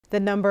The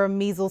number of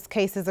measles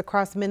cases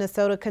across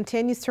Minnesota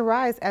continues to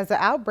rise as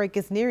the outbreak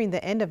is nearing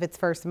the end of its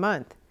first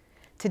month.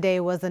 Today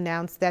it was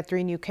announced that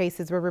 3 new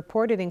cases were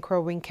reported in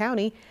Crow Wing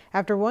County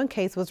after 1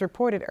 case was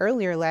reported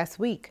earlier last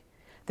week.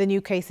 The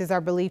new cases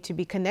are believed to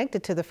be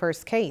connected to the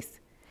first case.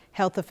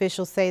 Health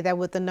officials say that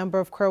with the number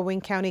of Crow Wing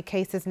County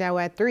cases now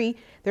at 3,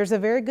 there's a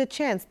very good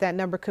chance that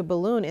number could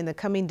balloon in the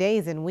coming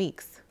days and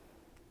weeks.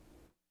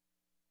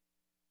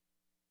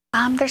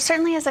 There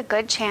certainly is a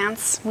good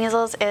chance.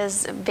 Measles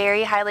is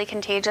very highly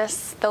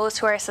contagious. Those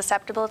who are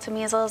susceptible to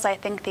measles, I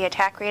think the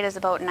attack rate is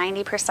about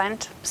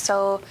 90%.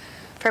 So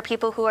for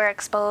people who are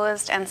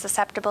exposed and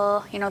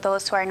susceptible,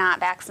 those who are not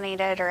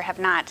vaccinated or have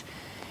not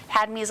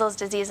had measles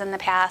disease in the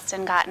past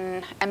and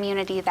gotten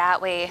immunity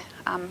that way,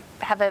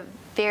 have a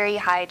very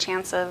high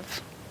chance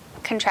of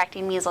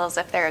contracting measles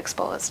if they're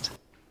exposed.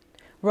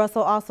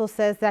 Russell also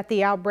says that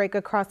the outbreak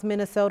across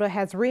Minnesota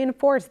has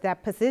reinforced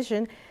that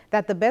position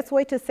that the best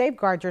way to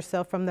safeguard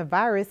yourself from the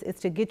virus is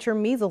to get your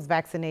measles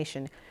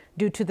vaccination.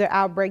 Due to the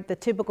outbreak, the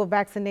typical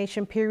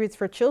vaccination periods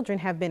for children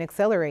have been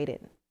accelerated.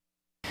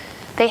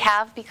 They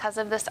have because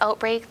of this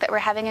outbreak that we're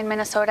having in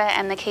Minnesota,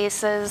 and the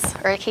cases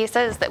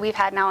that we've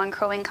had now in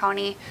Crow Wing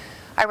County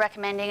are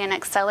recommending an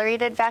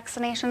accelerated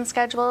vaccination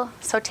schedule.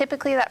 So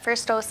typically that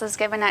first dose is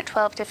given at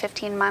 12 to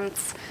 15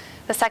 months.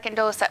 The second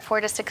dose at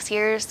 4 to 6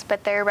 years,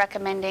 but they're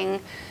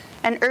recommending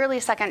an early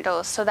second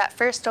dose. So that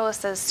first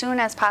dose as soon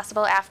as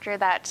possible after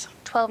that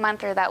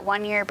 12-month or that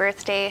 1-year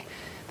birthday.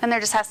 Then there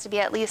just has to be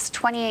at least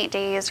 28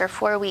 days or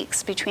 4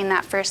 weeks between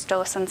that first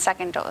dose and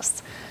second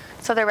dose.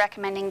 So they're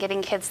recommending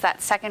getting kids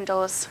that second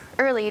dose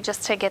early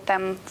just to get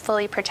them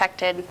fully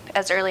protected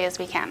as early as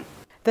we can.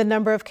 The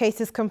number of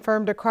cases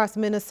confirmed across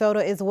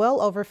Minnesota is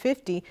well over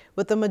 50,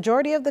 with the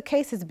majority of the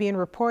cases being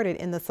reported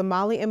in the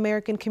Somali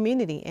American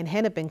community in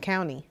Hennepin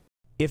County.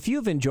 If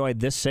you've enjoyed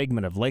this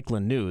segment of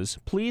Lakeland News,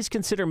 please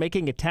consider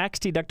making a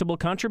tax-deductible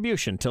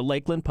contribution to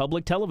Lakeland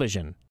Public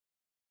Television.